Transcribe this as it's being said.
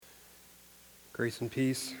Grace and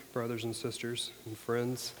peace, brothers and sisters and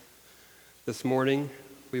friends. This morning,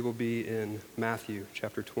 we will be in Matthew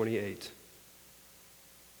chapter 28.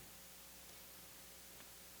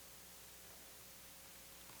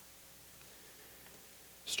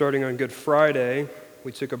 Starting on Good Friday,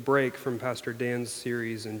 we took a break from Pastor Dan's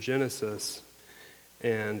series in Genesis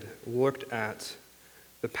and looked at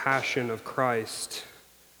the Passion of Christ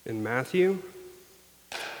in Matthew.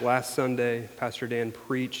 Last Sunday, Pastor Dan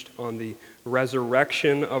preached on the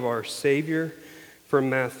resurrection of our Savior from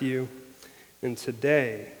Matthew. And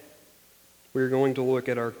today, we're going to look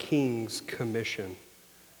at our King's commission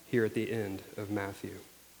here at the end of Matthew.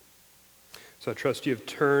 So I trust you have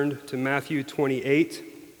turned to Matthew 28.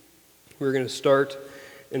 We're going to start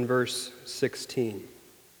in verse 16.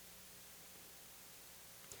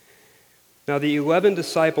 Now the 11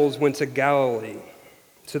 disciples went to Galilee,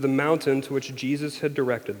 to the mountain to which Jesus had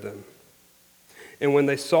directed them. And when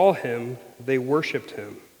they saw him, they worshipped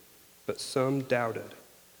him, but some doubted.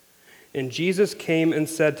 And Jesus came and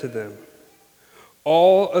said to them,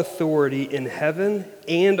 "All authority in heaven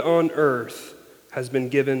and on earth has been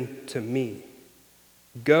given to me.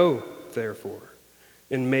 Go, therefore,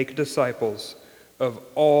 and make disciples of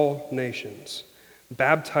all nations,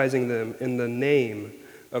 baptizing them in the name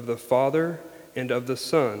of the Father and of the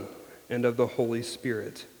Son and of the Holy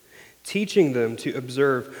Spirit, teaching them to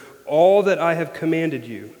observe all that I have commanded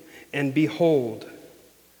you. And behold,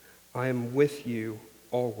 I am with you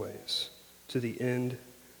always to the end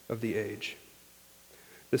of the age."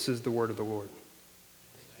 This is the word of the Lord.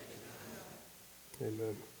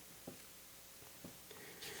 Amen.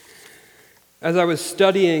 As I was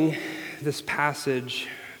studying this passage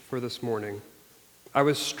for this morning, I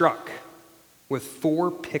was struck with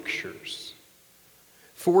 4 pictures,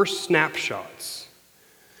 4 snapshots.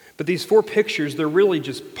 But these 4 pictures, they're really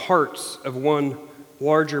just parts of one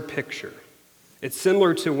larger picture. It's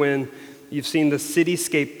similar to when you've seen the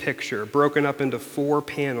cityscape picture broken up into 4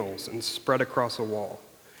 panels and spread across a wall.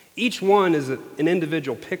 Each one is an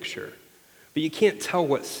individual picture, but you can't tell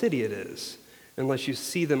what city it is unless you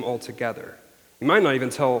see them all together. You might not even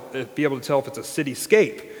be able to tell if it's a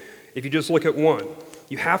cityscape if you just look at one.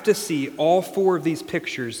 You have to see all 4 of these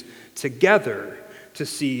pictures together to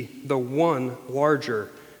see the one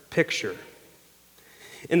larger picture.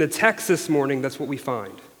 In the text this morning, that's what we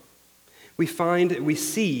find. We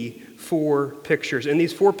see 4 pictures, and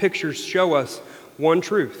these 4 pictures show us one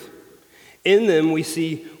truth. In them, we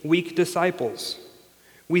see weak disciples.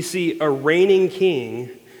 We see a reigning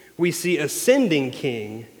king. We see a sending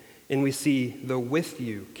king, and we see the with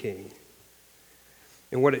you king.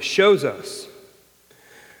 And what it shows us,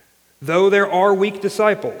 though there are weak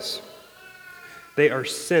disciples, they are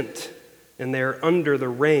sent, and they are under the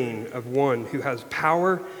reign of one who has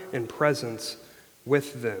power and presence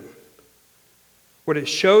with them. What it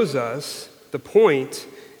shows us, the point,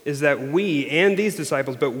 is that we and these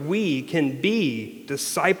disciples, but we can be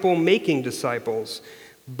disciple-making disciples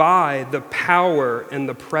by the power and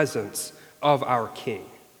the presence of our King.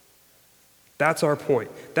 That's our point.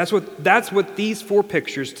 That's what these 4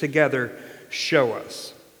 pictures together show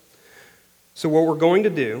us. So what we're going to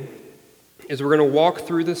do is we're going to walk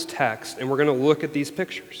through this text and we're going to look at these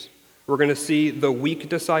pictures. We're going to see the weak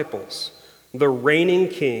disciples, the reigning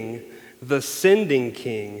king, the sending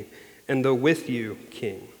king, and the with you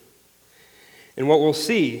king. And what we'll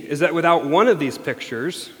see is that without one of these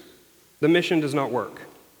pictures, the mission does not work.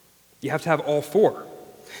 You have to have all 4.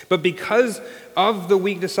 But because of the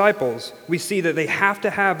weak disciples, we see that they have to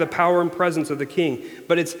have the power and presence of the king.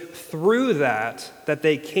 But it's through that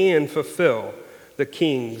they can fulfill the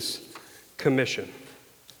king's commission.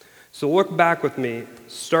 So look back with me,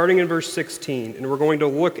 starting in verse 16, and we're going to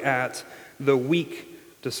look at the weak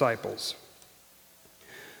disciples.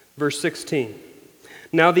 Verse 16.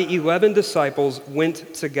 Now the 11 disciples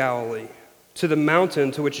went to Galilee, to the mountain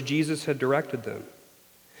to which Jesus had directed them.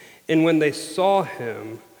 And when they saw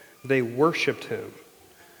him, they worshipped him,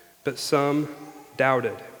 but some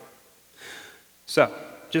doubted. So,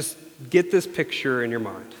 just get this picture in your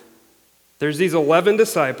mind. There's these 11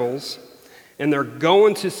 disciples, and they're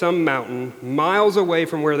going to some mountain miles away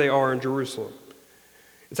from where they are in Jerusalem.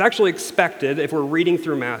 It's actually expected, if we're reading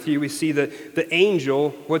through Matthew, we see that the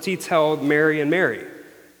angel, what's he tell Mary and Mary?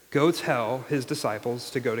 Go tell his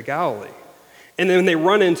disciples to go to Galilee. And then they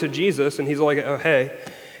run into Jesus, and he's like, oh, hey.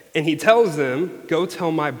 And he tells them, go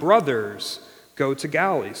tell my brothers, go to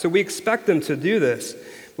Galilee. So we expect them to do this,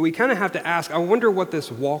 but we kind of have to ask, I wonder what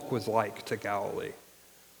this walk was like to Galilee.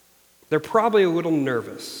 They're probably a little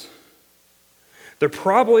nervous. They're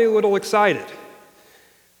probably a little excited.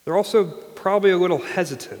 They're also probably a little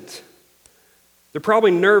hesitant. They're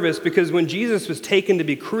probably nervous because when Jesus was taken to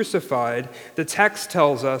be crucified, the text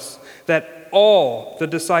tells us that all the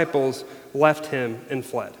disciples left him and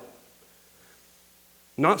fled.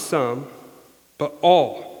 Not some, but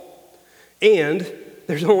all. And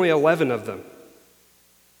there's only 11 of them.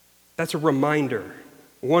 That's a reminder.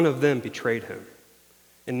 One of them betrayed him.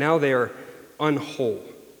 And now they are unwhole.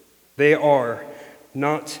 They are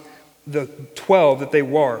not the 12 that they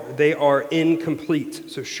were. They are incomplete.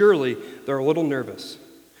 So surely they're a little nervous.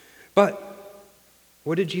 But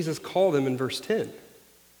what did Jesus call them in verse 10?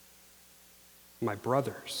 My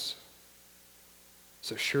brothers.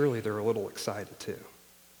 So surely they're a little excited too.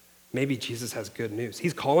 Maybe Jesus has good news.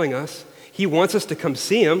 He's calling us. He wants us to come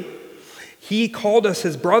see him. He called us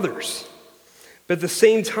his brothers. But at the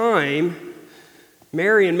same time,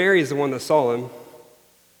 Mary is the one that saw him.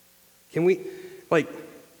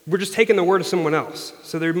 We're just taking the word of someone else.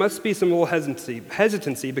 So there must be some little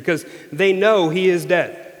hesitancy because they know he is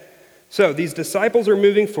dead. So these disciples are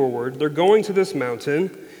moving forward. They're going to this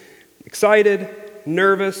mountain, excited,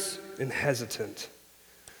 nervous, and hesitant.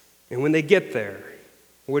 And when they get there,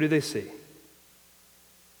 what do they see?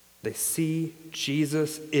 They see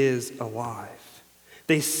Jesus is alive.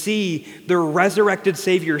 They see the resurrected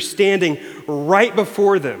Savior standing right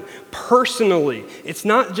before them, personally. It's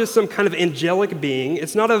not just some kind of angelic being.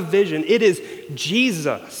 It's not a vision. It is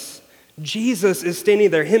Jesus. Jesus is standing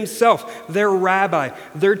there himself, their rabbi,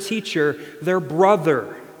 their teacher, their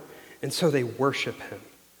brother. And so they worship him.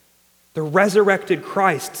 The resurrected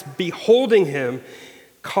Christ, beholding him,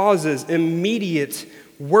 causes immediate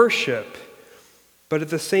worship. But at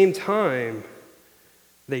the same time,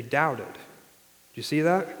 they doubted. Do you see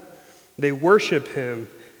that? They worship him,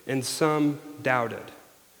 and some doubted.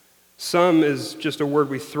 Some is just a word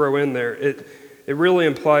we throw in there. It really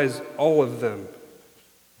implies all of them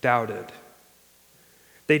doubted.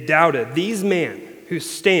 They doubted. These men who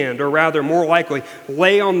stand, or rather more likely,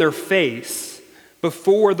 lay on their face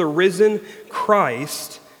before the risen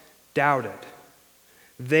Christ, doubted.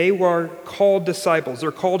 They were called disciples.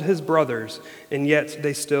 They're called his brothers, and yet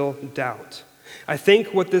they still doubt. I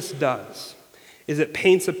think what this does is it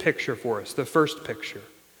paints a picture for us, the first picture,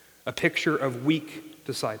 a picture of weak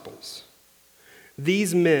disciples.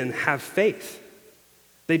 These men have faith.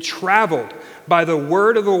 They traveled by the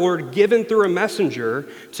word of the Lord given through a messenger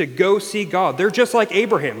to go see God. They're just like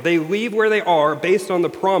Abraham. They leave where they are based on the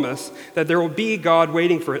promise that there will be God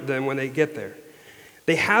waiting for them when they get there.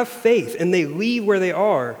 They have faith and they leave where they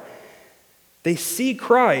are. They see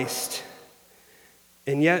Christ,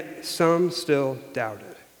 and yet some still doubted.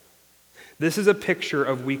 This is a picture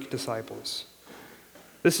of weak disciples.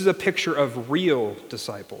 This is a picture of real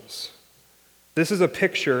disciples. This is a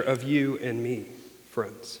picture of you and me,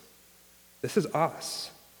 friends. This is us.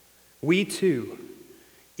 We too,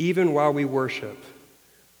 even while we worship,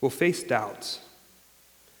 will face doubts.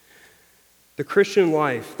 The Christian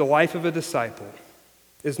life, the life of a disciple,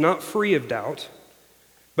 is not free of doubt,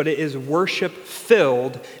 but it is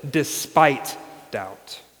worship-filled despite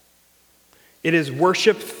doubt. It is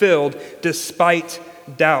worship-filled despite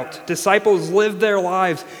doubt. Disciples live their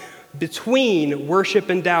lives between worship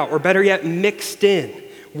and doubt, or better yet, mixed in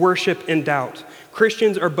worship and doubt.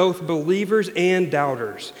 Christians are both believers and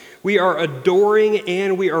doubters. We are adoring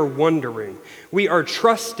and we are wondering. We are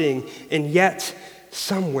trusting, and yet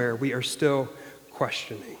somewhere we are still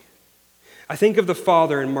questioning. I think of the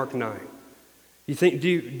father in Mark 9. Do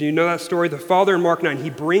you know that story? The father in Mark 9, he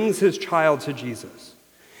brings his child to Jesus.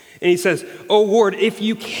 And he says, "Oh Lord, if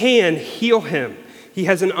you can, heal him. He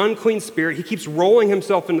has an unclean spirit. He keeps rolling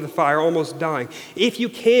himself into the fire, almost dying. If you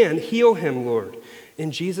can, heal him, Lord."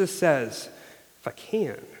 And Jesus says, "If I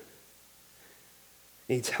can."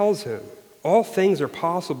 And he tells him, all things are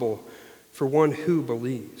possible for one who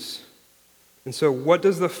believes. And so what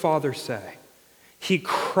does the father say? He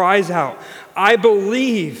cries out, "I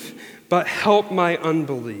believe, but help my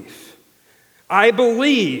unbelief. I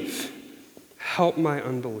believe, help my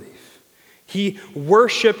unbelief." He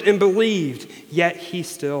worshiped and believed, yet he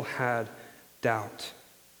still had doubt.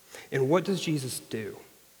 And what does Jesus do?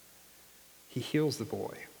 He heals the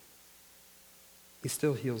boy. He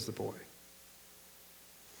still heals the boy.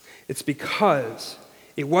 It's because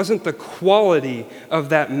it wasn't the quality of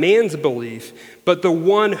that man's belief, but the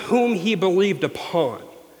one whom he believed upon.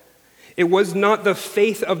 It was not the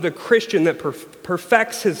faith of the Christian that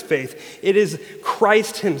perfects his faith. It is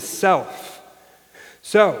Christ himself.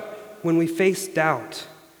 So, when we face doubt,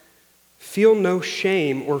 feel no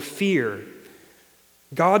shame or fear.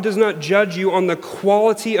 God does not judge you on the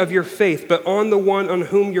quality of your faith, but on the one on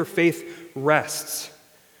whom your faith rests.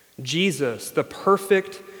 Jesus, the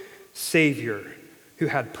perfect Savior, who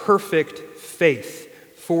had perfect faith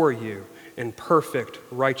for you and perfect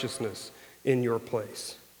righteousness in your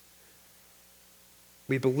place.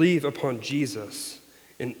 We believe upon Jesus,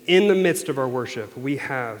 and in the midst of our worship, we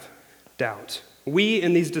have doubt. We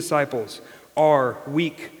and these disciples are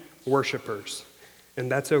weak worshipers,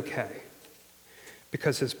 and that's okay,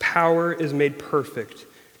 because his power is made perfect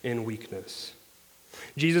in weakness.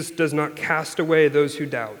 Jesus does not cast away those who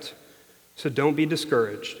doubt, so don't be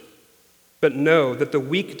discouraged, but know that the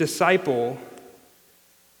weak disciple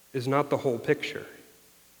is not the whole picture.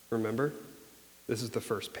 Remember, this is the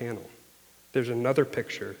first panel. There's another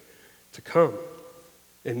picture to come.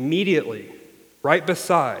 Immediately, right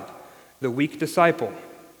beside the weak disciple,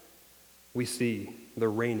 we see the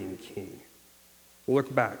reigning king.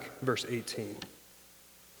 Look back, verse 18.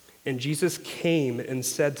 And Jesus came and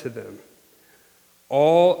said to them,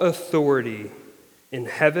 all authority in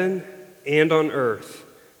heaven and on earth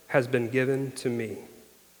has been given to me.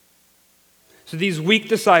 So these weak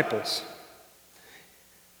disciples,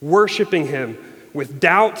 worshiping him with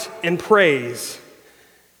doubt and praise,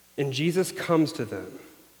 and Jesus comes to them.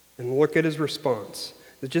 And look at his response.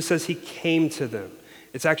 It just says he came to them.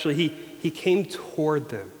 It's actually he came toward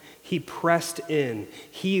them. He pressed in.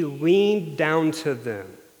 He leaned down to them.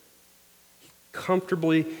 He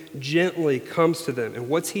comfortably, gently comes to them. And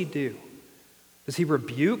what's he do? Does he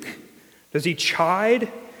rebuke? Does he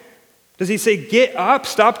chide? Does he say, get up,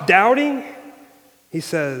 stop doubting? He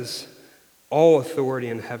says, all authority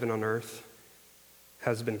in heaven and on earth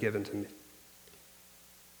has been given to me.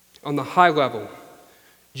 On the high level,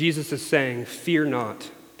 Jesus is saying, fear not,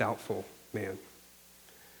 doubtful man.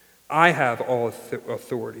 I have all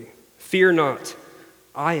authority. Fear not,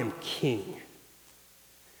 I am king.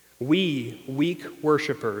 We, weak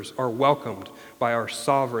worshipers, are welcomed by our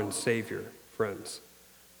sovereign Savior, friends.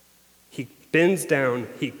 He bends down,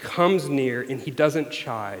 he comes near, and he doesn't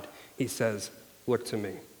chide. He says, look to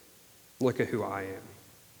me. Look at who I am.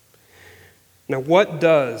 Now, what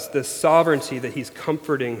does this sovereignty that he's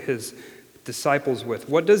comforting his disciples with,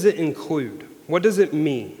 what does it include? What does it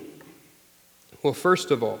mean? Well,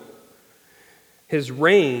 first of all, his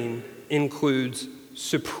reign includes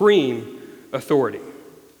supreme authority.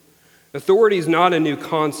 Authority is not a new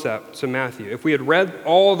concept to Matthew. If we had read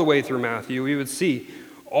all the way through Matthew, we would see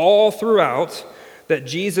all throughout that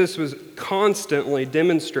Jesus was constantly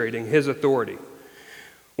demonstrating his authority.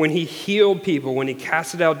 When he healed people, when he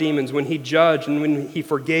casted out demons, when he judged, and when he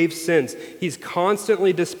forgave sins, he's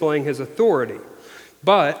constantly displaying his authority.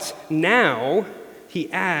 But now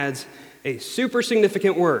he adds a super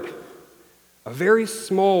significant word, a very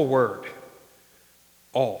small word,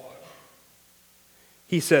 all.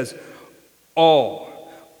 He says, all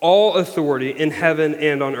authority in heaven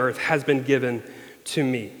and on earth has been given to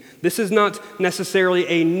me. This is not necessarily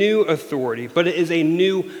a new authority, but it is a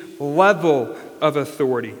new level of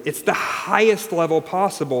authority. It's the highest level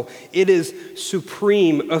possible. It is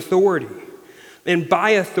supreme authority. And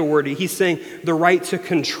by authority, he's saying the right to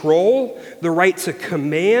control, the right to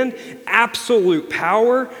command, absolute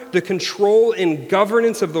power, the control and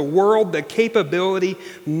governance of the world, the capability,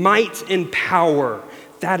 might, and power.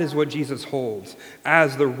 That is what Jesus holds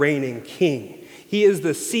as the reigning king. He is the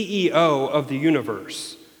CEO of the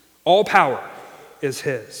universe. All power is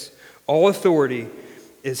his. All authority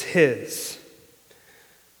is his.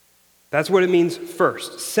 That's what it means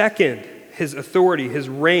first. Second, his authority, his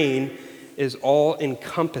reign is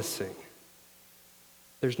all-encompassing.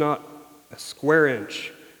 There's not a square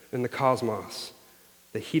inch in the cosmos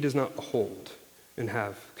that he does not hold and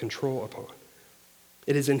have control upon.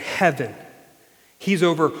 It is in heaven. He's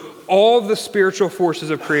over all the spiritual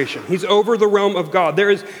forces of creation. He's over the realm of God.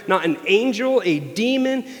 There is not an angel, a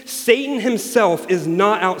demon. Satan himself is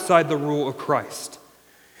not outside the rule of Christ.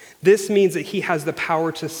 This means that he has the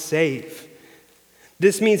power to save.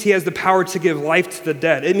 This means he has the power to give life to the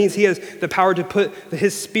dead. It means he has the power to put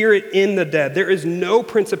his spirit in the dead. There is no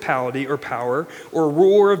principality or power or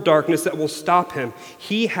ruler of darkness that will stop him.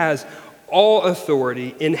 He has all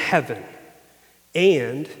authority in heaven,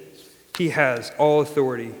 and he has all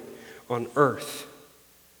authority on earth.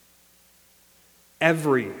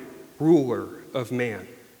 Every ruler of man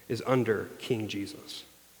is under King Jesus.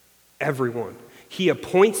 Everyone. He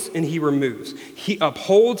appoints and he removes. He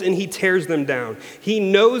upholds and he tears them down. He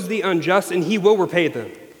knows the unjust and he will repay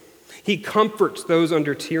them. He comforts those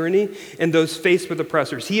under tyranny and those faced with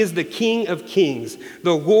oppressors. He is the King of kings,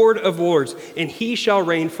 the Lord of lords, and he shall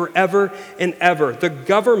reign forever and ever. The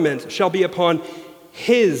government shall be upon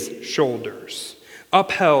his shoulders,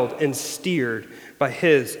 upheld and steered by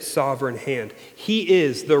his sovereign hand. He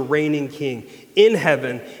is the reigning king in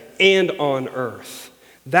heaven and on earth.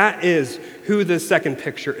 That is who this second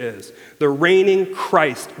picture is. The reigning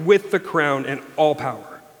Christ with the crown and all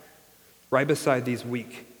power, right beside these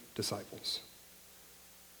weak disciples.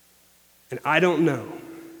 And I don't know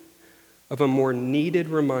of a more needed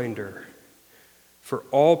reminder for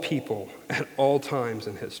all people at all times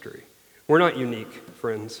in history. We're not unique,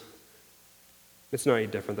 friends. It's not any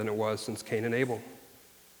different than it was since Cain and Abel.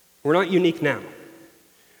 We're not unique now,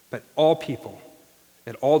 but all people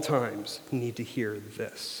at all times need to hear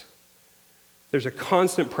this. There's a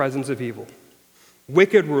constant presence of evil,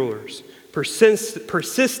 wicked rulers,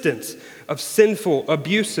 persistence of sinful,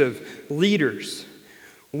 abusive leaders.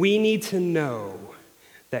 We need to know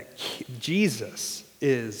that Jesus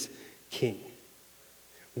is king.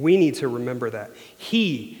 We need to remember that.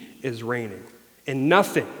 He is reigning, and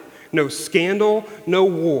nothing, no scandal, no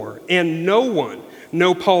war, and no one,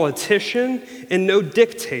 no politician, and no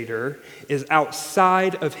dictator is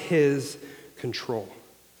outside of his control.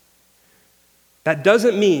 That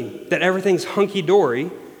doesn't mean that everything's hunky-dory,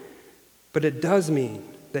 but it does mean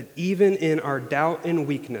that even in our doubt and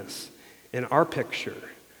weakness, in our picture,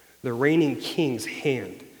 the reigning king's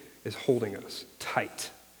hand is holding us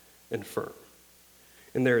tight and firm.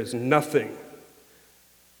 And there is nothing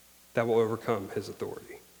that will overcome his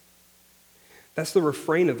authority. That's the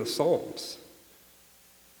refrain of the Psalms.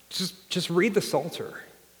 Just read the Psalter.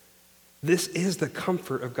 This is the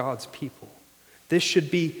comfort of God's people. This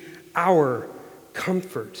should be our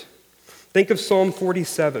comfort. Think of Psalm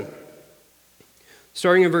 47.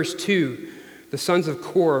 Starting in verse 2, the sons of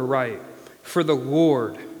Korah write, "For the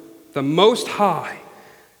Lord, the Most High,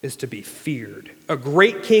 is to be feared, a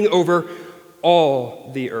great king over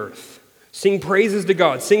all the earth. Sing praises to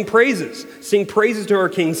God. Sing praises. Sing praises to our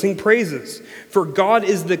King. Sing praises. For God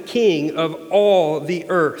is the King of all the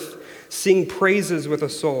earth. Sing praises with a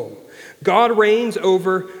soul. God reigns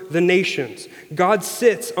over the nations. God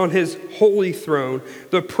sits on his holy throne.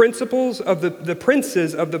 The princes of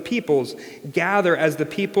the peoples gather as the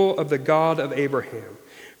people of the God of Abraham.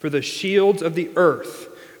 For the shields of the earth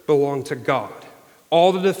belong to God.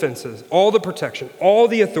 All the defenses, all the protection, all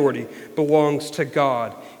the authority belongs to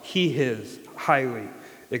God. He is highly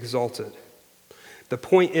exalted." The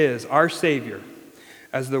point is, our Savior,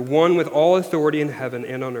 as the one with all authority in heaven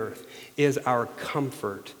and on earth, is our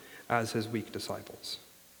comfort as his weak disciples.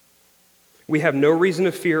 We have no reason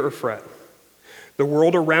to fear or fret. The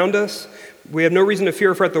world around us, we have no reason to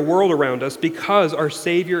fear or fret the world around us because our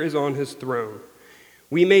Savior is on his throne.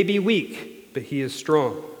 We may be weak, but he is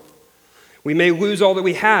strong. We may lose all that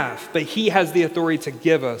we have, but he has the authority to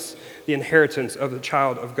give us the inheritance of the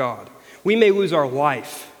child of God. We may lose our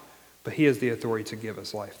life, but he has the authority to give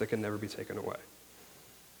us life that can never be taken away.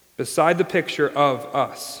 Beside the picture of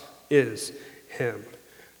us is him,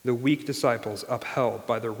 the weak disciples upheld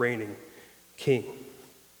by the reigning king.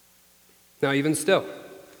 Now, even still,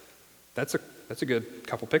 that's a good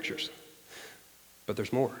couple pictures, but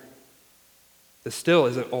there's more. This still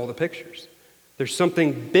isn't all the pictures. There's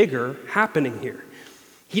something bigger happening here.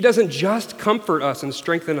 He doesn't just comfort us and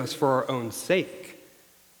strengthen us for our own sake.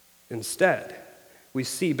 Instead, we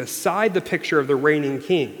see beside the picture of the reigning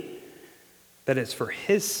king that it's for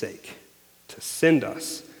his sake to send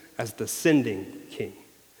us as the sending king.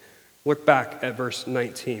 Look back at verse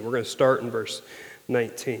 19. We're going to start in verse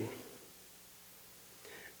 19.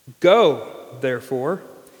 "Go, therefore,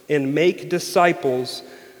 and make disciples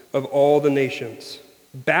of all the nations,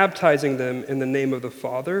 baptizing them in the name of the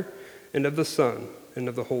Father and of the Son and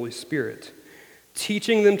of the Holy Spirit,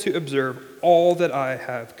 teaching them to observe all that I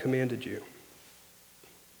have commanded you."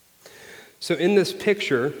 So in this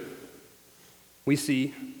picture, we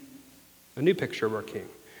see a new picture of our king.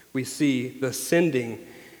 We see the sending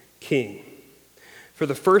king. For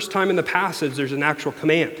the first time in the passage, there's an actual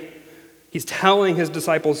command. He's telling his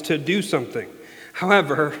disciples to do something.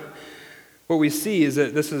 However, what we see is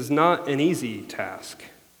that this is not an easy task.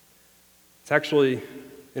 It's actually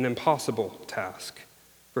an impossible task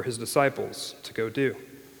for his disciples to go do.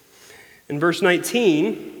 In verse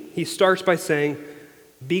 19, he starts by saying,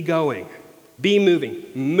 "Be going, be moving,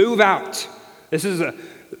 move out."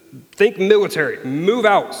 Think military. Move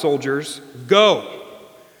out, soldiers. Go.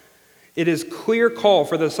 It is clear call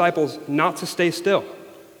for the disciples not to stay still.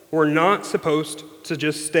 We're not supposed to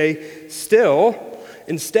just stay still.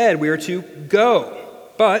 Instead, we are to go.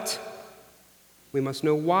 But we must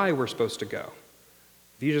know why we're supposed to go.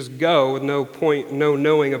 If you just go with no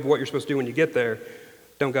knowing of what you're supposed to do when you get there,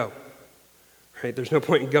 don't go. Right? There's no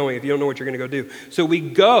point in going if you don't know what you're going to go do. So we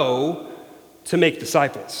go to make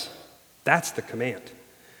disciples. That's the command.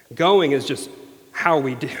 Going is just how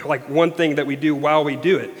we do, like one thing that we do while we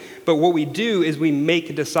do it. But what we do is we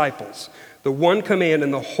make disciples. The one command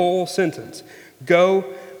in the whole sentence. Go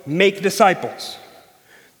make disciples.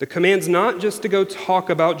 The command's not just to go talk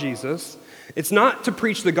about Jesus. It's not to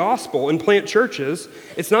preach the gospel and plant churches.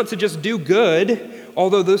 It's not to just do good,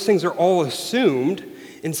 although those things are all assumed.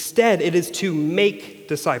 Instead, it is to make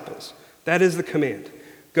disciples. That is the command.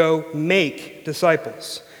 Go make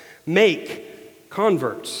disciples. Make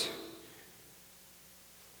converts.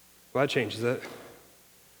 Well, that changes it.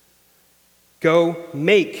 Go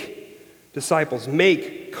make disciples.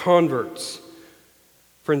 Make converts.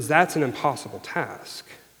 Friends, that's an impossible task.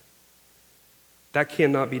 That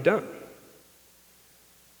cannot be done.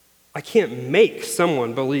 I can't make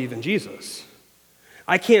someone believe in Jesus.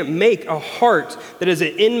 I can't make a heart that is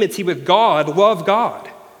at enmity with God love God.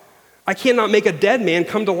 I cannot make a dead man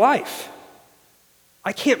come to life.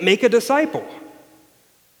 I can't make a disciple.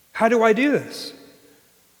 How do I do this?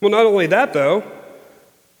 Well, not only that, though,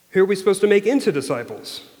 who are we supposed to make into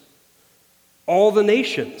disciples? All the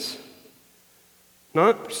nations.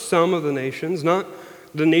 Not some of the nations, not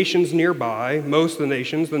the nations nearby, most of the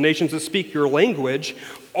nations that speak your language,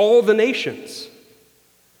 all the nations.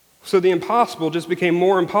 So the impossible just became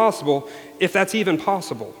more impossible, if that's even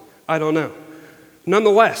possible. I don't know.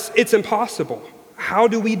 Nonetheless, it's impossible. How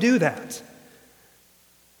do we do that?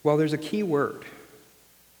 Well, there's a key word.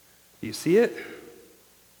 Do you see it?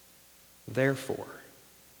 Therefore.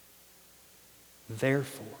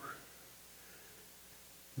 Therefore.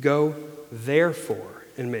 Go, therefore,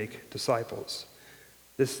 and make disciples.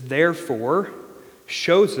 This therefore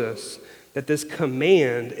shows us that this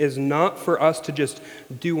command is not for us to just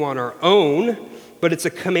do on our own, but it's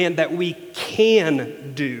a command that we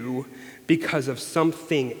can do because of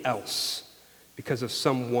something else, because of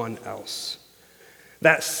someone else.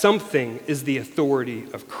 That something is the authority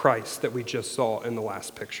of Christ that we just saw in the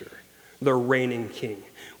last picture, the reigning king.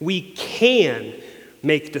 We can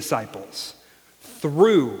make disciples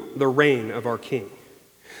through the reign of our king.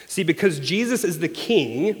 See, because Jesus is the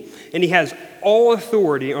king and he has all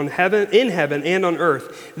authority in heaven and on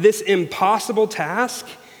earth, this impossible task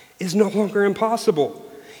is no longer impossible.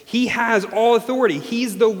 He has all authority.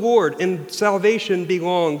 He's the Lord, and salvation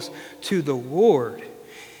belongs to the Lord.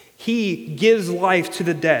 He gives life to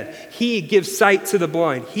the dead. He gives sight to the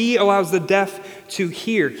blind. He allows the deaf to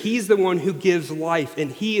hear. He's the one who gives life,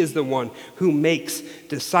 and he is the one who makes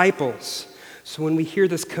disciples. So when we hear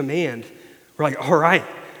this command, we're like, all right,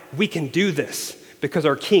 we can do this because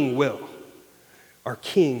our king will. Our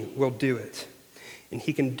king will do it. And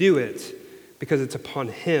he can do it because it's upon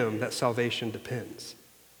him that salvation depends.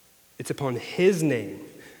 It's upon his name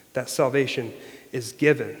that salvation is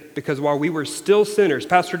given. Because while we were still sinners,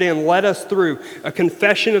 Pastor Dan led us through a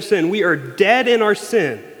confession of sin. We are dead in our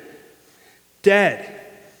sin. Dead.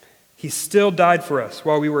 He still died for us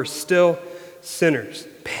while we were still sinners,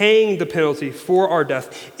 paying the penalty for our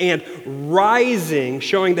death and rising,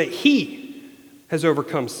 showing that he has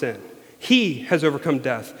overcome sin. He has overcome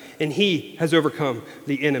death, and he has overcome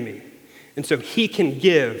the enemy. And so he can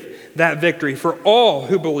give that victory for all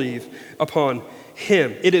who believe upon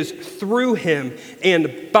him. It is through him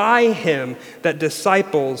and by him that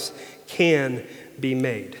disciples can be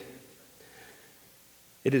made.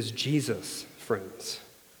 It is Jesus, friends.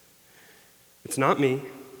 It's not me.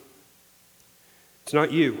 It's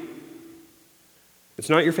not you. It's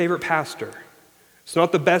not your favorite pastor. It's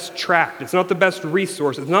not the best tract. It's not the best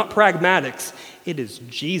resource. It's not pragmatics. It is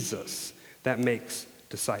Jesus that makes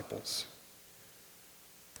disciples.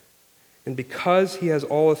 And because he has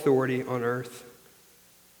all authority on earth,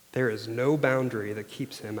 there is no boundary that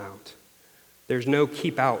keeps him out. There's no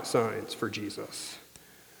keep out signs for Jesus.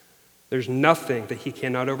 There's nothing that he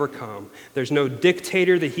cannot overcome. There's no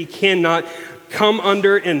dictator that he cannot come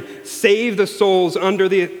under and save the souls under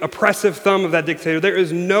the oppressive thumb of that dictator. There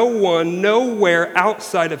is no one, nowhere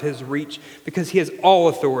outside of his reach because he has all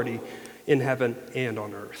authority in heaven and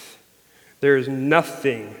on earth. There is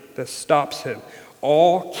nothing that stops him.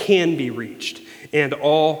 All can be reached and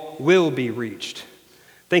all will be reached.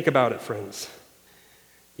 Think about it, friends.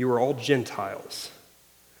 You are all Gentiles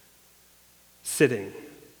sitting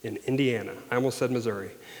in Indiana. I almost said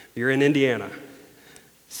Missouri. You're in Indiana,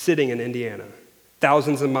 sitting in Indiana,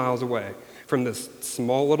 thousands of miles away from this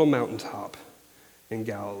small little mountaintop in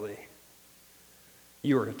Galilee.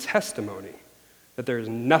 You are a testimony that there is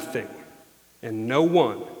nothing and no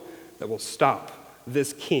one that will stop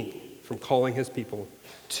this king from calling his people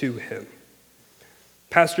to him.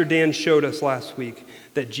 Pastor Dan showed us last week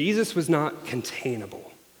that Jesus was not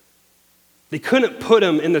containable. They couldn't put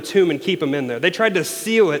him in the tomb and keep him in there. They tried to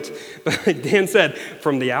seal it, but like Dan said,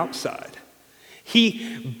 from the outside.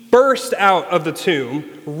 He burst out of the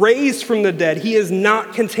tomb, raised from the dead. He is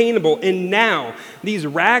not containable. And now, these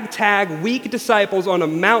ragtag, weak disciples on a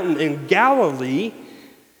mountain in Galilee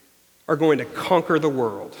are going to conquer the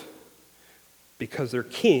world because their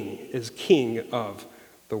king is king of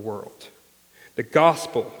the world. The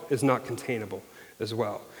gospel is not containable as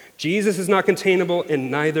well. Jesus is not containable,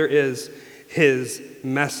 and neither is his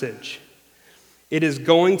message. It is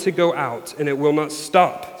going to go out, and it will not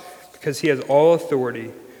stop because he has all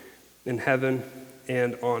authority in heaven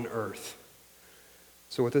and on earth.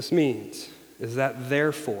 So what this means is that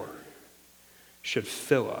therefore should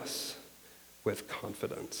fill us with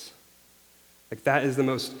confidence. Like that is the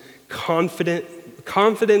most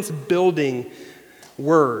confidence-building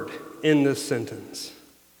word in this sentence.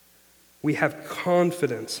 We have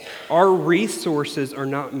confidence. Our resources are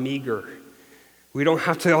not meager. We don't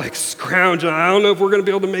have to scrounge. I don't know if we're going to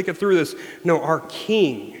be able to make it through this. No, our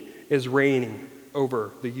King is reigning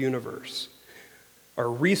over the universe. Our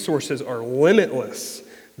resources are limitless.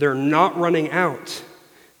 They're not running out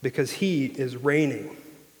because he is reigning.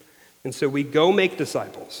 And so we go make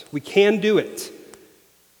disciples. We can do it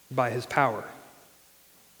by his power.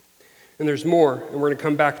 And there's more, and we're going to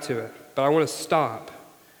come back to it. But I want to stop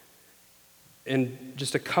in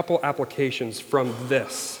just a couple applications from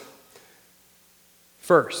this.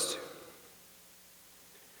 First,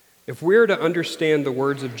 if we're to understand the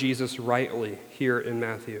words of Jesus rightly here in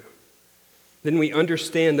Matthew, then we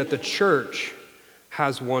understand that the church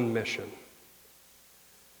has one mission.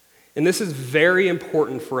 And this is very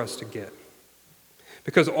important for us to get.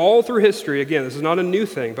 Because all through history, again, this is not a new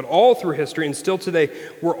thing, but all through history and still today,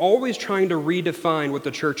 we're always trying to redefine what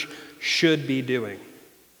the church should be doing.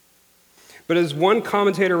 But as one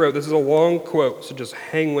commentator wrote, this is a long quote, so just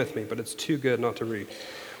hang with me, but it's too good not to read.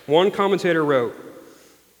 One commentator wrote,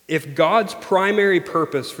 "If God's primary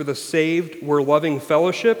purpose for the saved were loving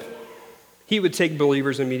fellowship, he would take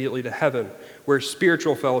believers immediately to heaven, where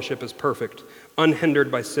spiritual fellowship is perfect,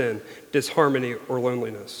 unhindered by sin, disharmony, or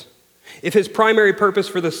loneliness. If his primary purpose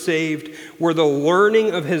for the saved were the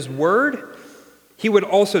learning of his word, he would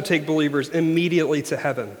also take believers immediately to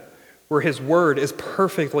heaven, where his word is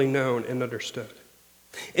perfectly known and understood.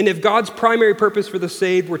 And if God's primary purpose for the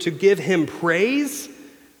saved were to give him praise,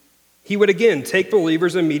 he would again take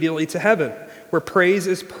believers immediately to heaven, where praise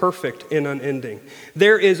is perfect and unending.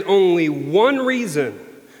 There is only one reason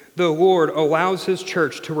the Lord allows his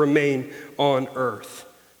church to remain on earth,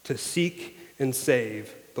 to seek and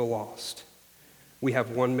save the lost. We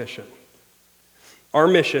have one mission. Our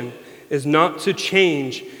mission is not to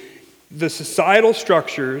change the societal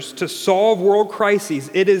structures, to solve world crises.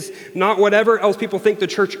 It is not whatever else people think the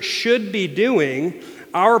church should be doing.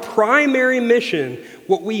 Our primary mission,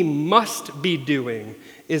 what we must be doing,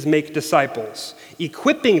 is make disciples,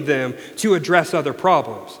 equipping them to address other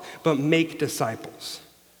problems, but make disciples.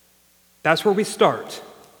 That's where we start.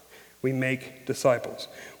 We make disciples.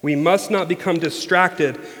 We must not become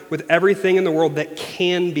distracted with everything in the world that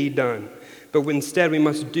can be done, but instead we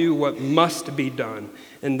must do what must be done,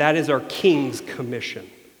 and that is our King's commission.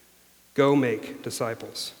 Go make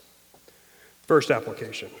disciples. First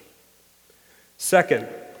application. Second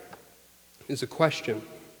is a question.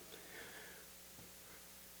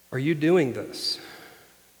 Are you doing this?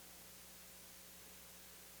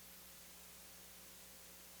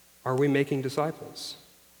 Are we making disciples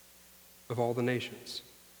of all the nations?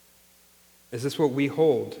 Is this what we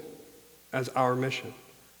hold as our mission?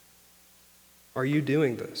 Are you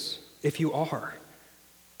doing this? If you are,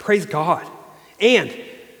 praise God. And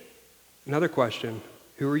another question,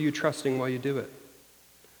 who are you trusting while you do it?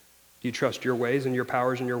 Do you trust your ways and your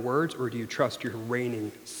powers and your words, or do you trust your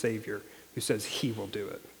reigning Savior who says he will do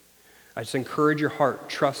it? I just encourage your heart,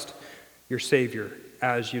 trust your Savior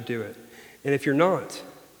as you do it. And if you're not,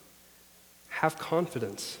 have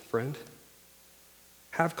confidence, friend.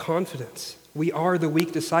 Have confidence. We are the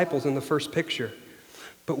weak disciples in the first picture,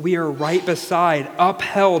 but we are right beside,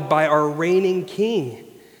 upheld by our reigning King.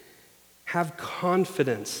 Have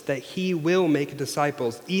confidence that he will make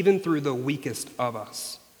disciples even through the weakest of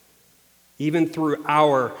us, even through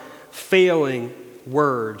our failing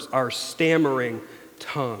words, our stammering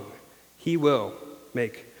tongue. He will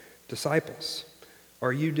make disciples.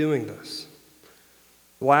 Are you doing this?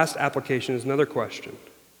 The last application is another question.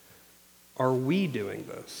 Are we doing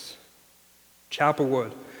this?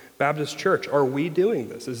 Chapelwood Baptist Church, are we doing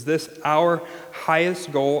this? Is this our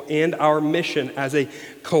highest goal and our mission as a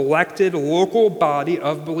collected local body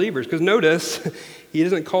of believers? Because notice, he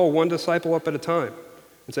doesn't call one disciple up at a time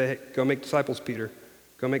and say, hey, go make disciples, Peter.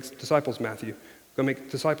 Go make disciples, Matthew. Go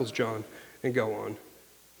make disciples, John, and go on.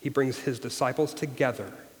 He brings his disciples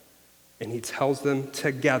together and he tells them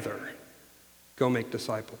together, go make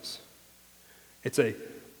disciples. It's a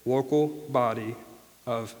local body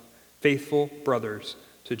of faithful brothers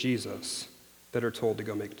to Jesus that are told to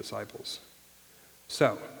go make disciples.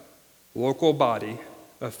 So, local body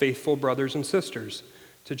of faithful brothers and sisters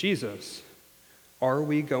to Jesus. Are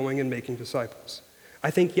we going and making disciples?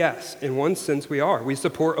 I think yes, in one sense we are. We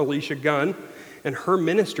support Alicia Gunn and her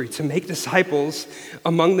ministry to make disciples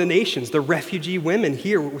among the nations, the refugee women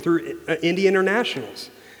here through Indy Internationals.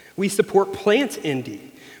 We support Plant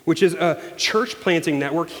Indy, which is a church planting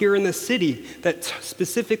network here in the city that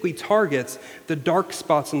specifically targets the dark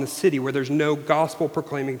spots in the city where there's no gospel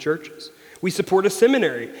proclaiming churches. We support a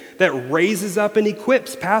seminary that raises up and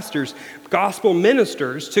equips pastors, gospel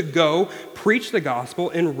ministers to go preach the gospel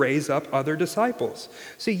and raise up other disciples.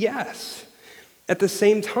 So yes, at the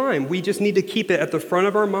same time, we just need to keep it at the front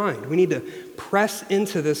of our mind. We need to press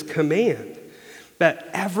into this command that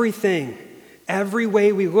everything, every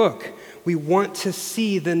way we look, we want to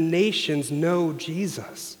see the nations know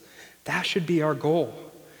Jesus. That should be our goal.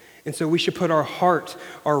 And so we should put our heart,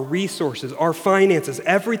 our resources, our finances,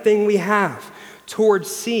 everything we have towards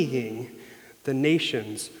seeing the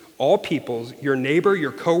nations, all peoples, your neighbor,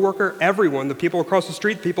 your coworker, everyone, the people across the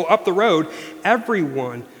street, the people up the road,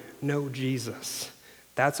 everyone know Jesus.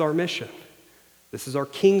 That's our mission. This is our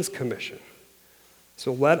King's commission.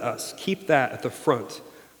 So let us keep that at the front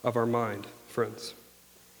of our mind, friends.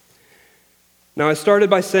 Now, I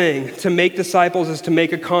started by saying to make disciples is to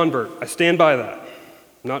make a convert. I stand by that.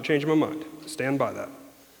 I'm not changing my mind. I stand by that.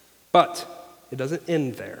 But it doesn't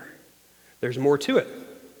end there. There's more to it.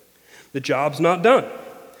 The job's not done.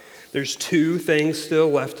 There's two things still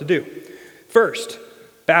left to do. First,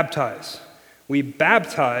 baptize. We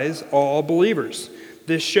baptize all believers.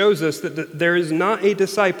 This shows us that there is not a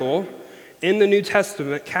disciple in the New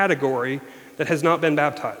Testament category that has not been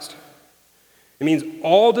baptized. It means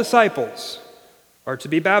all disciples are to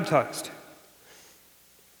be baptized.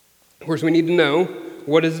 Of course, we need to know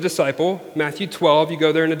what is a disciple. Matthew 12, you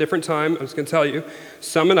go there in a different time. I'm just going to tell you.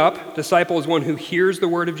 Sum it up. Disciple is one who hears the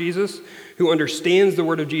word of Jesus, who understands the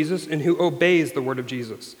word of Jesus, and who obeys the word of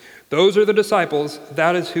Jesus. Those are the disciples.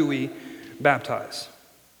 That is who we baptize.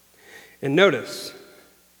 And notice,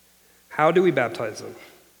 how do we baptize them?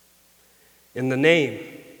 In the name,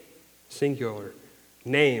 singular,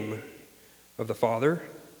 name of the Father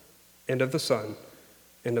and of the Son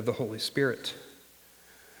and of the Holy Spirit.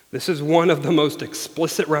 This is one of the most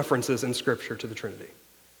explicit references in Scripture to the Trinity.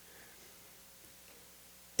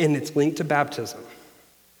 And it's linked to baptism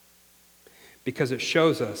because it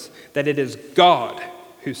shows us that it is God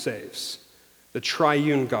who saves, the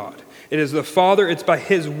triune God. It is the Father, it's by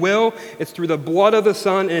His will, it's through the blood of the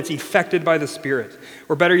Son, and it's effected by the Spirit.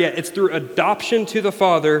 Or better yet, it's through adoption to the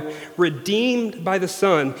Father, redeemed by the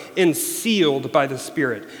Son, and sealed by the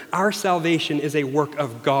Spirit. Our salvation is a work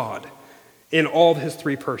of God in all of His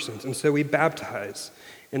three persons. And so we baptize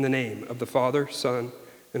in the name of the Father, Son,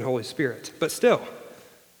 and Holy Spirit. But still,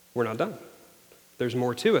 we're not done. There's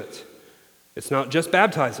more to it. It's not just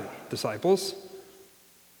baptizing disciples.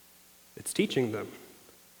 It's teaching them.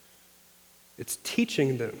 It's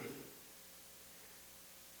teaching them.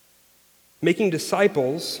 Making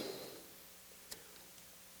disciples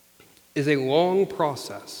is a long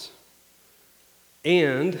process,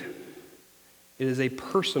 and it is a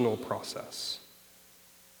personal process.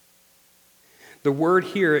 The word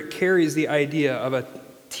here, it carries the idea of a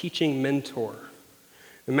teaching mentor.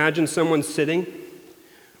 Imagine someone sitting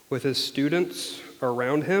with his students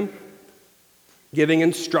around him, giving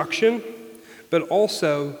instruction, but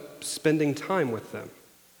also spending time with them,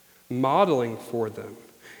 modeling for them,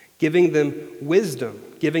 giving them wisdom,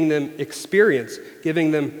 giving them experience,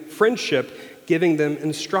 giving them friendship, giving them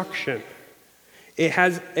instruction. It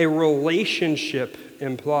has a relationship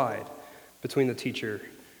implied between the teacher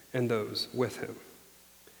and those with him.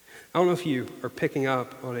 I don't know if you are picking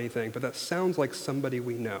up on anything, but that sounds like somebody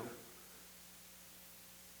we know.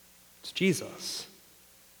 It's Jesus.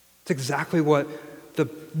 It's exactly what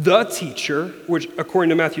the teacher, which according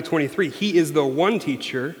to Matthew 23, he is the one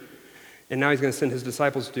teacher, and now he's going to send his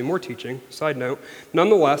disciples to do more teaching. Side note,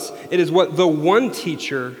 nonetheless, it is what the one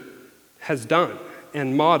teacher has done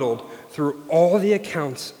and modeled through all the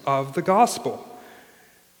accounts of the gospel.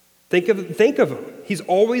 Think of him. He's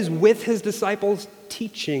always with his disciples,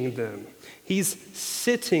 teaching them. He's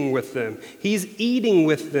sitting with them. He's eating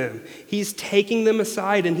with them. He's taking them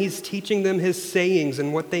aside and he's teaching them his sayings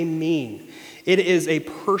and what they mean. It is a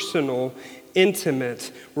personal,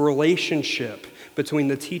 intimate relationship between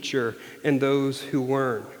the teacher and those who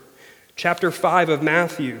learn. Chapter 5 of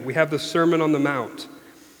Matthew, we have the Sermon on the Mount.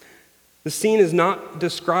 The scene is not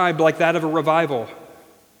described like that of a revival.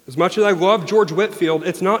 As much as I love George Whitefield,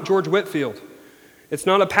 it's not George Whitefield. It's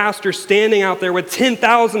not a pastor standing out there with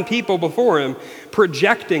 10,000 people before him,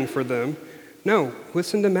 projecting for them. No,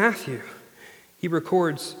 listen to Matthew. He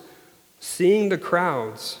records, seeing the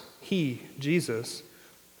crowds, he, Jesus,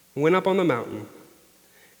 went up on the mountain,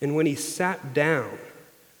 and when he sat down,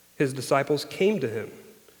 his disciples came to him.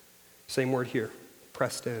 Same word here,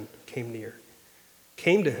 pressed in, came near.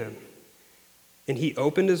 Came to him, and he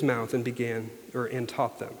opened his mouth and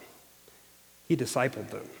taught them. He discipled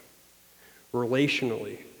them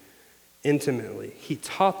relationally, intimately. He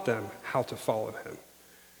taught them how to follow him.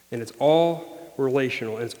 And it's all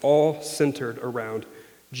relational, and it's all centered around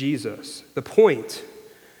Jesus. The point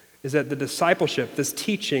is that the discipleship, this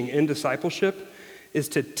teaching in discipleship, is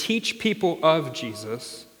to teach people of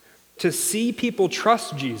Jesus, to see people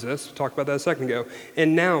trust Jesus, we talked about that a second ago,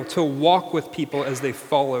 and now to walk with people as they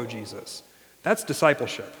follow Jesus. That's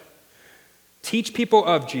discipleship. Teach people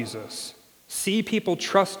of Jesus, see people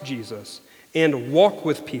trust Jesus, and walk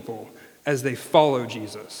with people as they follow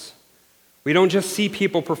Jesus. We don't just see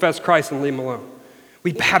people profess Christ and leave them alone.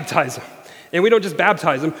 We baptize them. And we don't just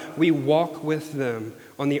baptize them, we walk with them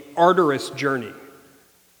on the arduous journey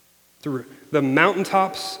through the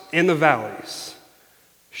mountaintops and the valleys,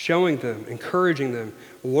 showing them, encouraging them,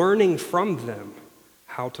 learning from them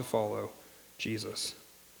how to follow Jesus.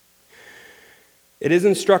 It is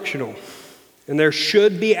instructional, and there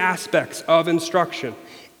should be aspects of instruction,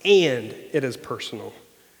 and it is personal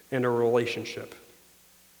and a relationship.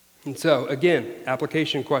 And so, again,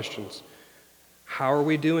 application questions. How are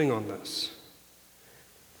we doing on this?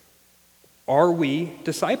 Are we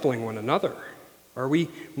discipling one another? Are we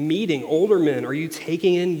meeting older men? Are you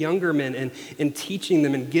taking in younger men and teaching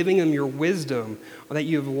them and giving them your wisdom that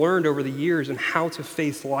you've learned over the years and how to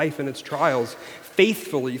face life and its trials,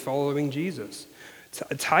 faithfully following Jesus?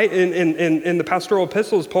 In the pastoral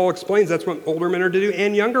epistles, Paul explains that's what older men are to do,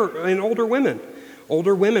 and older women.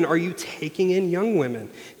 Older women, are you taking in young women,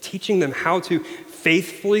 teaching them how to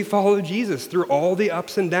faithfully follow Jesus through all the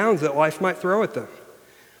ups and downs that life might throw at them?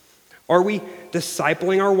 Are we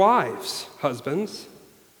discipling our wives, husbands?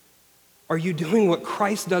 Are you doing what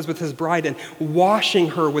Christ does with his bride and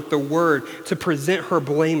washing her with the word to present her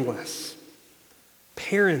blameless?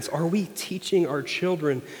 Parents, are we teaching our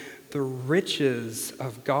children the riches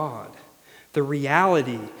of God, the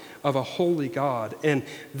reality of a holy God, and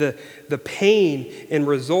the pain and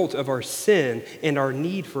result of our sin and our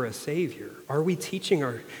need for a Savior? Are we teaching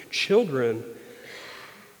our children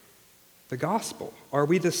the gospel? Are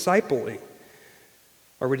we discipling?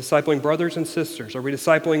 Are we discipling brothers and sisters? Are we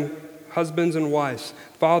discipling husbands and wives,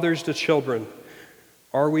 fathers to children?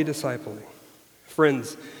 Are we discipling?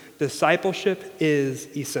 Friends, discipleship is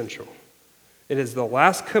essential. It is the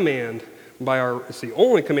last command it's the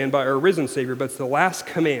only command by our risen Savior, but it's the last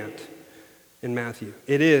command in Matthew.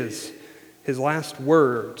 It is his last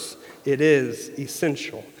words. It is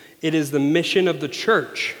essential. It is the mission of the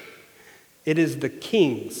church. It is the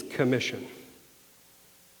king's commission.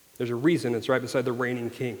 There's a reason it's right beside the reigning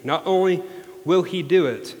king. Not only will he do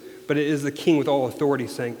it, but it is the king with all authority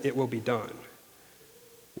saying it will be done.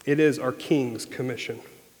 It is our king's commission.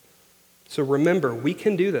 So remember, we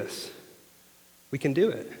can do this. We can do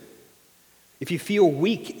it. If you feel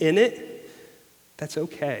weak in it, that's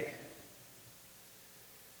okay.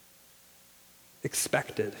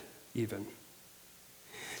 Expected, even.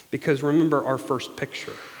 Because remember our first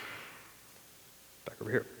picture. Back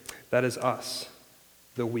over here. That is us,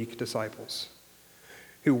 the weak disciples,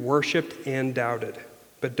 who worshiped and doubted.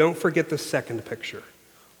 But don't forget the second picture.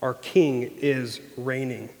 Our king is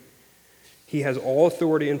reigning. He has all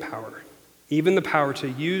authority and power, even the power to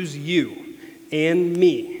use you and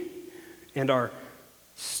me and our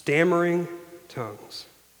stammering tongues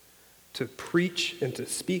to preach and to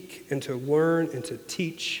speak and to learn and to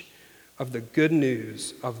teach of the good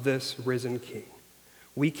news of this risen King.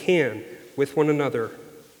 We can, with one another,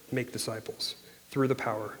 make disciples through the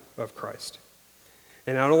power of Christ.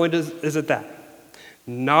 And not only is it that,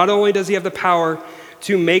 not only does he have the power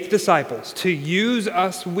to make disciples, to use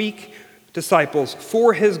us weak disciples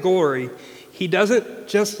for his glory, he doesn't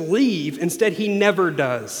just leave. Instead, he never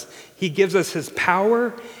does. He gives us his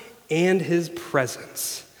power and his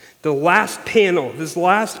presence. The last panel, this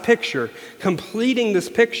last picture, completing this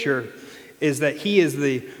picture, is that he is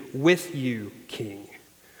the with you king.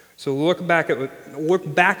 So look back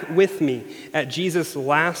with me at Jesus'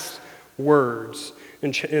 last words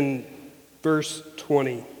in verse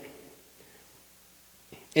 20.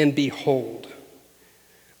 And behold,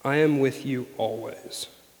 I am with you always,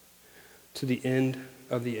 to the end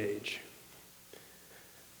of the age.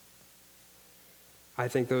 I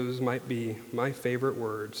think those might be my favorite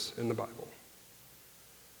words in the Bible.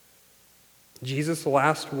 Jesus'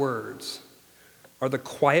 last words are the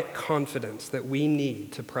quiet confidence that we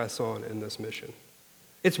need to press on in this mission.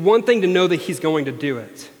 It's one thing to know that he's going to do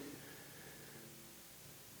it,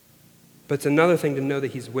 but it's another thing to know that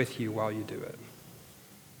he's with you while you do it.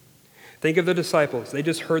 Think of the disciples. They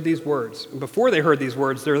just heard these words. Before they heard these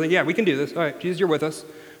words, they're like, yeah, we can do this. All right, Jesus, you're with us.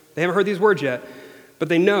 They haven't heard these words yet, but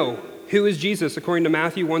they know who is Jesus. According to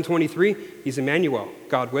Matthew 1:23, he's Emmanuel,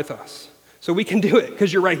 God with us. So we can do it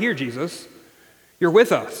because you're right here, Jesus. You're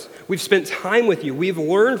with us. We've spent time with you. We've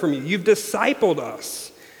learned from you. You've discipled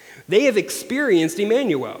us. They have experienced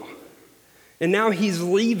Emmanuel. And now he's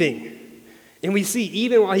leaving. And we see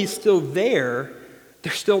even while he's still there,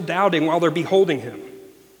 they're still doubting while they're beholding him.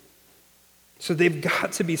 So they've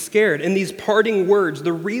got to be scared. And these parting words,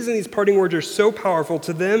 the reason these parting words are so powerful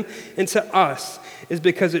to them and to us is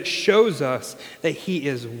because it shows us that he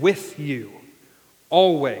is with you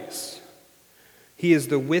always. He is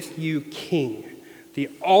the with you King.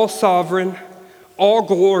 The all-sovereign,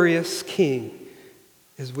 all-glorious King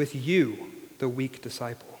is with you, the weak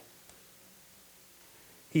disciple.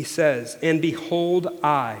 He says, and behold,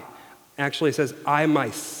 actually it says, I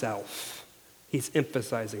myself. He's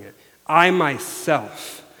emphasizing it. I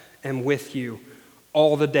myself am with you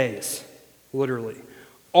all the days, literally,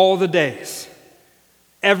 all the days,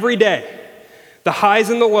 every day, the highs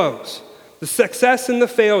and the lows, the success and the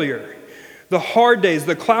failure, the hard days,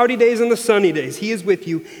 the cloudy days and the sunny days. He is with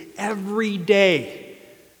you every day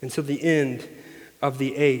until the end of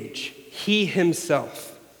the age. He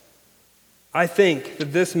himself. I think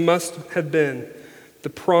that this must have been the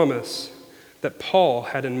promise that Paul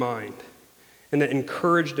had in mind and that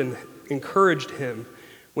encouraged him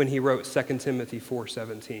when he wrote 2 Timothy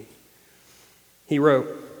 4:17. He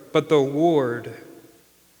wrote, but the Lord,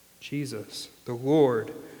 Jesus, the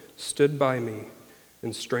Lord stood by me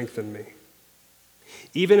and strengthened me.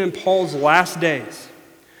 Even in Paul's last days,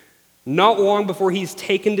 not long before he's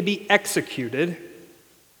taken to be executed,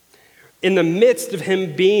 in the midst of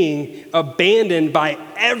him being abandoned by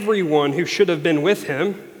everyone who should have been with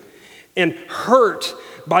him and hurt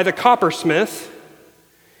by the coppersmith,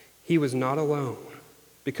 he was not alone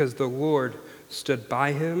because the Lord stood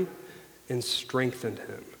by him and strengthened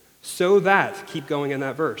him. So that, keep going in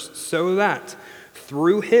that verse, so that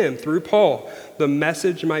through him, through Paul, the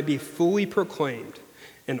message might be fully proclaimed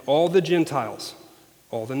and all the Gentiles,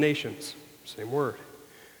 all the nations, same word,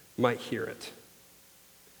 might hear it.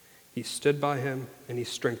 He stood by him and he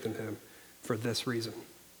strengthened him for this reason.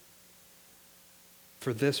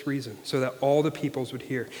 For this reason, so that all the peoples would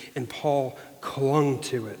hear. And Paul clung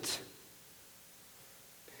to it.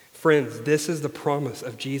 Friends, this is the promise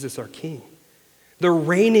of Jesus our King. The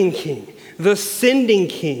reigning King, the sending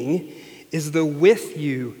King is the with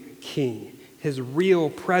you King. His real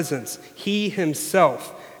presence. He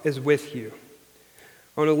himself is with you.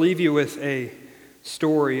 I want to leave you with a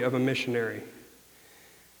story of a missionary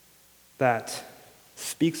that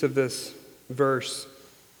speaks of this verse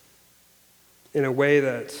in a way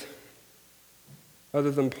that, other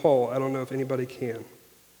than Paul, I don't know if anybody can.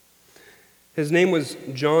 His name was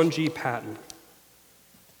John G. Patton.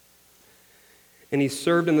 And he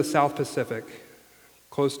served in the South Pacific,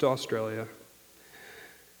 close to Australia,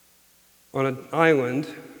 on an island,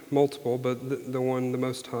 multiple, but the one the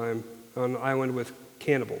most time, on an island with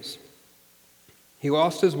cannibals. He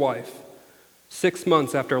lost his wife 6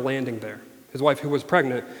 months after landing there. His wife, who was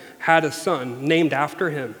pregnant, had a son named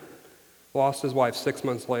after him. Lost his wife 6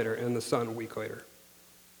 months later, and the son a week later.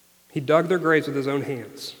 He dug their graves with his own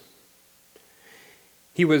hands.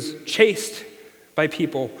 He was chased by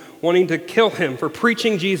people wanting to kill him for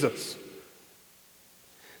preaching Jesus.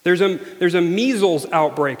 There's a measles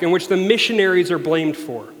outbreak in which the missionaries are blamed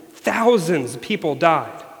for. Thousands of people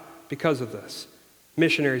died because of this.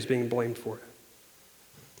 Missionaries being blamed for it.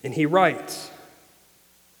 And he writes,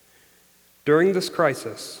 during this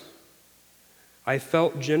crisis, I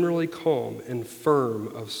felt generally calm and firm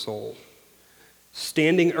of soul,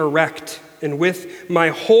 standing erect and with my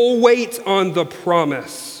whole weight on the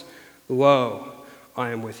promise, lo, I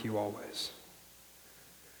am with you always.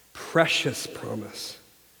 Precious promise.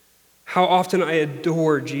 How often I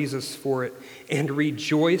adore Jesus for it and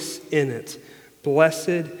rejoice in it.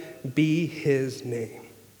 Blessed be his name.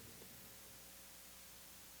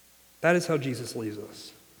 That is how Jesus leaves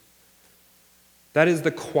us. That is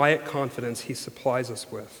the quiet confidence he supplies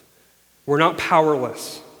us with. We're not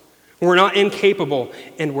powerless. We're not incapable.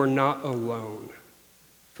 And we're not alone.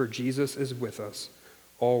 For Jesus is with us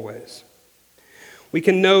always. We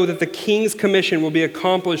can know that the king's commission will be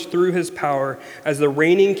accomplished through his power as the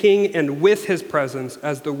reigning king and with his presence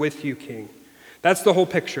as the with you king. That's the whole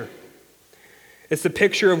picture. It's the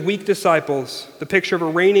picture of weak disciples, the picture of a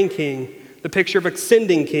reigning king, the picture of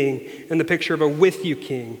ascending king, and the picture of a with you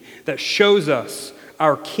king that shows us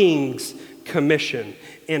our king's commission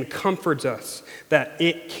and comforts us that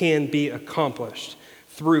it can be accomplished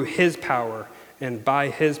through his power and by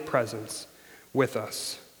his presence with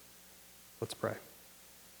us. Let's pray.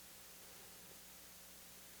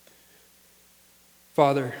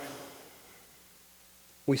 Father,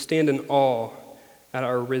 we stand in awe at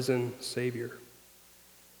our risen Savior,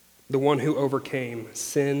 the one who overcame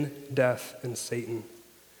sin, death, and Satan,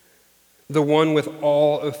 the one with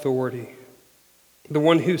all authority, the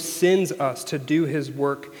one who sends us to do his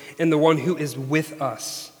work, and the one who is with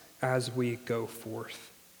us as we go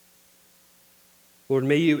forth. Lord,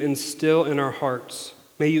 may you instill in our hearts,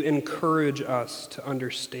 may you encourage us to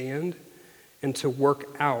understand and to work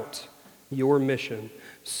out your mission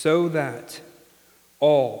so that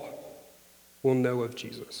all will know of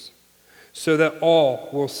Jesus, so that all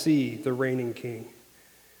will see the reigning king,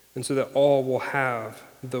 and so that all will have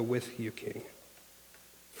the with you king.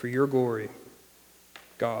 For your glory,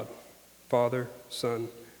 God, Father, Son,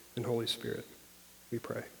 and Holy Spirit, we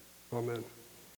pray. Amen.